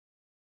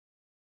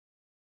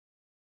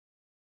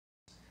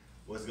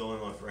What's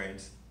going on,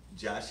 friends?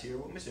 Josh here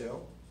with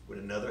Michelle with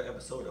another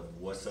episode of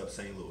What's Up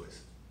St.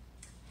 Louis.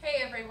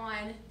 Hey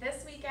everyone,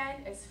 this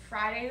weekend is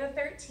Friday the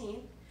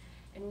 13th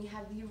and we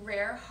have the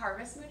rare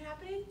harvest moon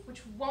happening,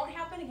 which won't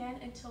happen again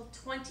until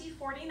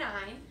 2049,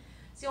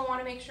 so you'll want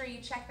to make sure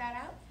you check that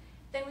out.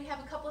 Then we have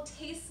a couple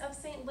tastes of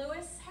St.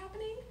 Louis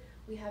happening.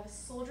 We have a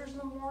Soldiers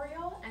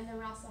Memorial, and then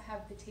we also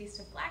have the Taste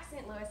of Black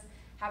St. Louis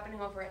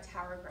happening over at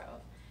Tower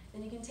Grove.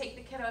 Then you can take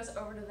the kiddos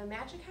over to the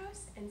Magic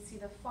House and see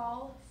the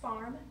Fall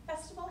Farm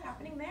Festival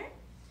happening there.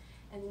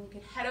 And then you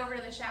can head over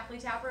to the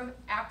Schlafly Tap Room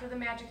after the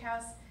Magic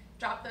House,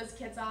 drop those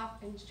kids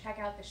off, and check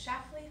out the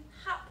Schlafly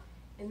Hop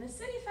in the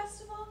City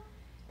Festival.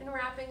 And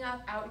wrapping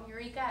up out in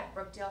Eureka at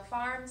Brookdale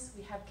Farms,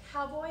 we have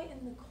Cowboy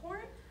in the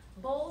Corn,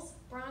 Bulls,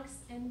 Bronx,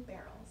 and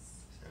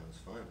Barrels. Sounds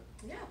fun.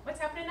 Yeah, what's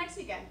happening next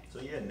weekend?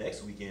 So yeah,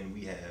 next weekend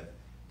we have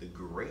the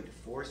Great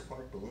Forest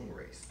Park Balloon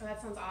Race. Oh,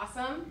 that sounds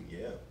awesome.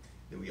 Yeah.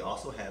 Then we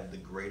also have the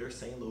Greater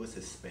St. Louis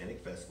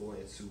Hispanic Festival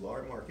at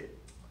Soulard Market.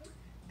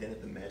 Then at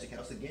the Magic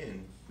House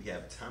again, we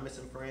have Thomas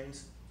and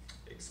Friends,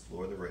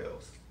 Explore the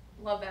Rails.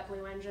 Love that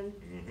blue engine.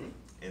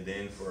 And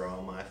then for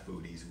all my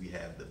foodies, we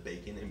have the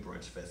Bacon and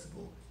Brunch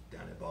Festival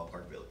down at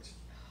Ballpark Village.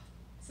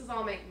 This is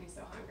all making me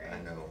so hungry.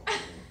 I know.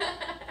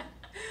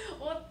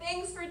 Well,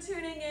 thanks for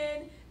tuning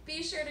in.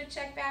 Be sure to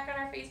check back on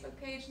our Facebook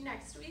page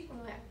next week when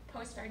we'll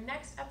post our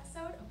next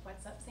episode of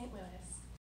What's Up St. Louis.